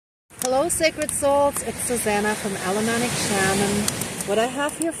Hello sacred souls, it's Susanna from Alamanic Shaman. What I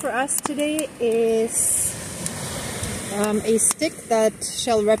have here for us today is a stick that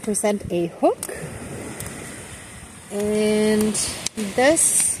shall represent a hook, and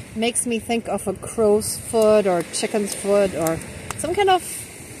this makes me think of a crow's foot or chicken's foot or some kind of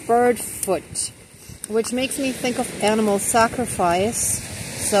bird foot, which makes me think of animal sacrifice.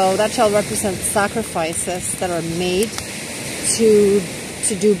 So that shall represent sacrifices that are made to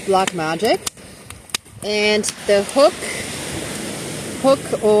do black magic. And the hook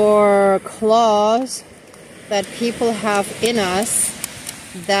or claws that people have in us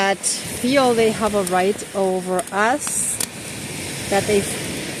that feel they have a right over us, that they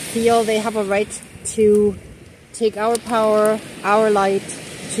feel they have a right to take our power, our light,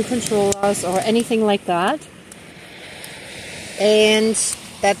 to control us or anything like that, and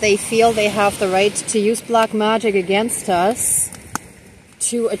that they feel they have the right to use black magic against us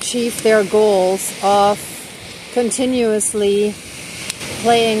to achieve their goals of continuously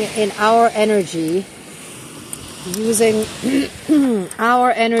playing in our energy, using our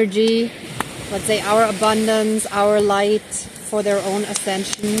energy, let's say our abundance, our light, for their own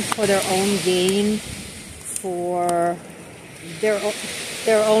ascension, for their own gain, for their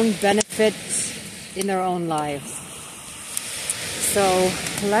own benefit in their own lives. So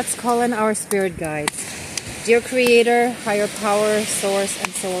let's call in our spirit guides. Dear Creator, higher power, source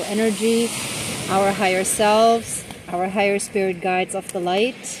and soul energy, our higher selves, our higher spirit guides of the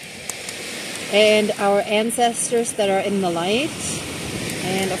light, and our ancestors that are in the light,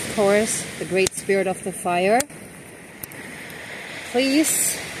 and of course the great spirit of the fire,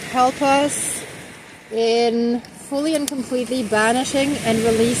 please help us in fully and completely banishing and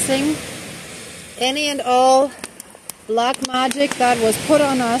releasing any and all black magic that was put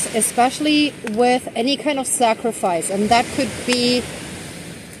on us, especially with any kind of sacrifice. And that could be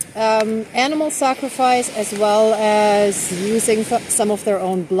animal sacrifice, as well as using some of their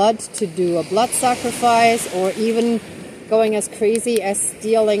own blood to do a blood sacrifice, or even going as crazy as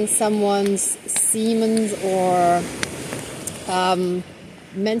stealing someone's semen or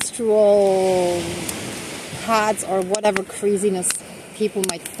menstrual pads or whatever craziness people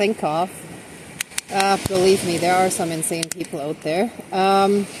might think of. Believe me, there are some insane people out there.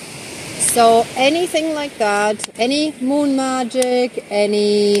 So anything like that, any moon magic,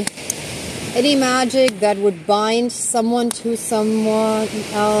 any magic that would bind someone to someone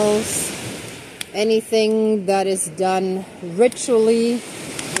else, anything that is done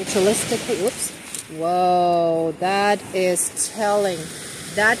ritualistically. Whoops. Whoa, that is telling.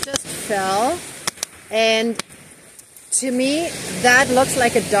 That just fell, and to me, that looks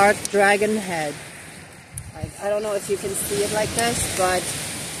like a dark dragon head. I don't know if you can see it like this, but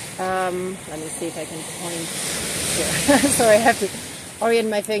let me see if I can point here. Sorry, I have to orient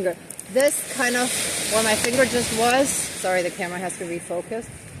my finger. This kind of, where my finger just was, sorry, the camera has to refocus.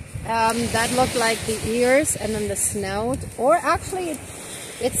 That looked like the ears and then the snout, or actually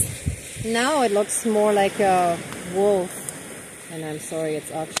now it looks more like a wolf. And I'm sorry, it's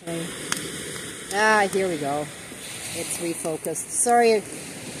actually, here we go. It's refocused. Sorry,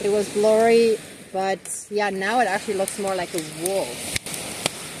 it was blurry. But yeah, now it actually looks more like a wolf.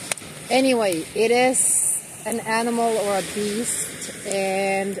 Anyway, it is an animal or a beast,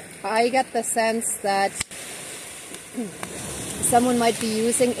 and I get the sense that someone might be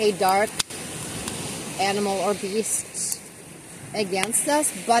using a dark animal or beast against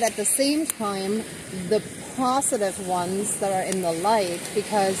us, but at the same time, the positive ones that are in the light,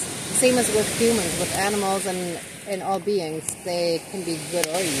 because same as with humans, with animals and all beings, they can be good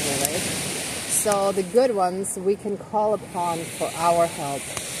or evil, right? So the good ones we can call upon for our help.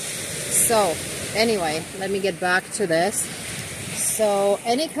 So anyway, let me get back to this. So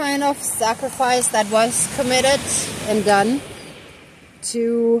any kind of sacrifice that was committed and done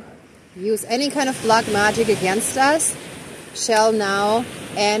to use any kind of black magic against us shall now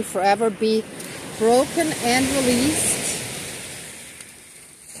and forever be broken and released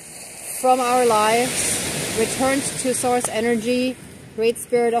from our lives, returned to source energy. Great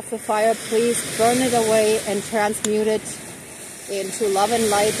Spirit of the Fire, please burn it away and transmute it into love and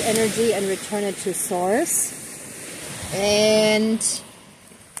light energy and return it to source. And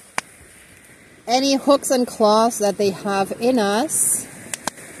any hooks and claws that they have in us,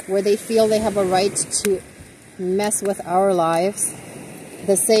 where they feel they have a right to mess with our lives,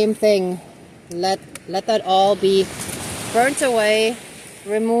 the same thing. Let that all be burnt away,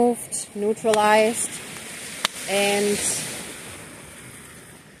 removed, neutralized, and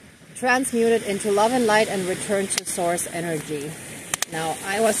transmuted into love and light and return to source energy. Now,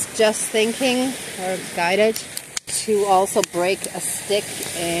 I was just thinking, or guided, to also break a stick,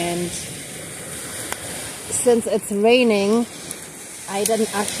 and since it's raining, I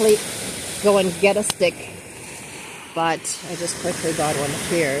didn't actually go and get a stick, but I just quickly got one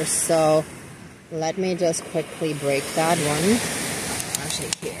here. So let me just quickly break that one.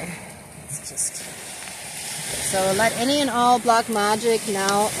 Actually here, it's just... So let any and all black magic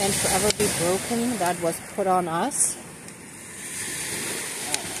now and forever be broken that was put on us.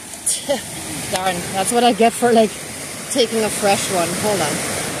 Darn, that's what I get for like taking a fresh one. Hold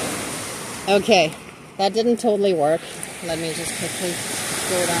on. Okay, that didn't totally work. Let me just quickly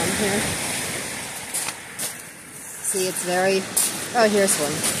go down here. See, it's very... Oh, here's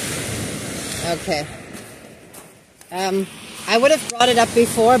one. Okay. I would have brought it up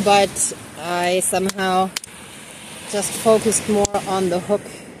before, but I somehow just focused more on the hook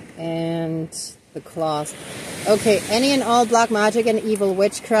and the claws. Okay, any and all black magic and evil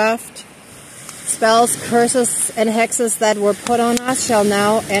witchcraft, spells, curses, and hexes that were put on us shall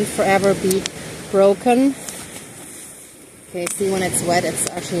now and forever be broken. Okay, see, when it's wet, it's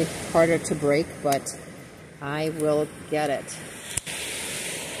actually harder to break, but I will get it.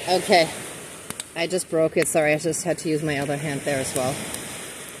 Okay, I just broke it. Sorry, I just had to use my other hand there as well.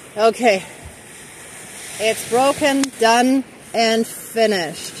 Okay, it's broken, done, and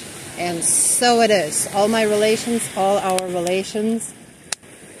finished. And so it is. All my relations, all our relations.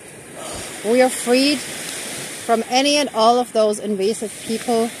 We are freed from any and all of those invasive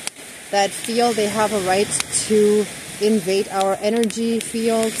people that feel they have a right to invade our energy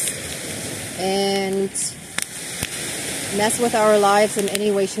fields and mess with our lives in any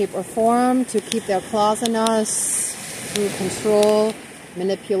way, shape, or form, to keep their claws in us through control,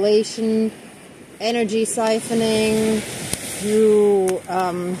 manipulation, energy siphoning, through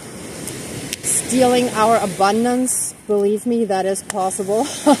stealing our abundance. Believe me, that is possible.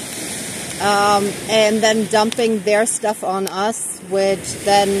 And then dumping their stuff on us, which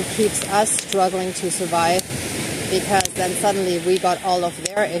then keeps us struggling to survive, because then suddenly we got all of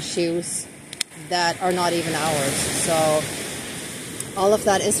their issues that are not even ours. So all of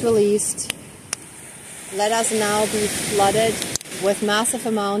that is released. Let us now be flooded with massive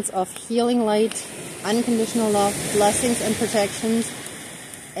amounts of healing light, unconditional love, blessings and protections,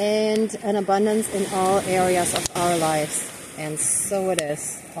 and an abundance in all areas of our lives. And so it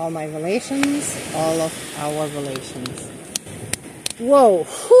is. All my relations, all of our relations. Whoa.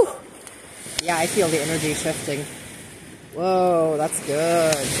 Whew. Yeah, I feel the energy shifting. Whoa, that's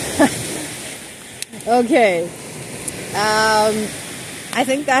good. Okay. I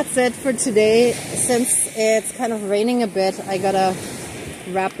think that's it for today. Since it's kind of raining a bit, I gotta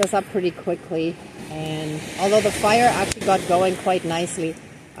wrap this up pretty quickly. And although the fire actually got going quite nicely,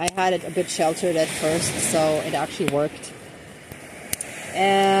 I had it a bit sheltered at first, so it actually worked.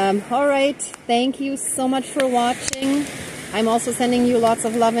 Alright, thank you so much for watching. I'm also sending you lots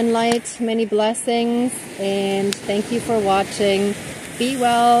of love and light, many blessings, and thank you for watching. Be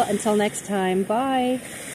well, until next time, bye.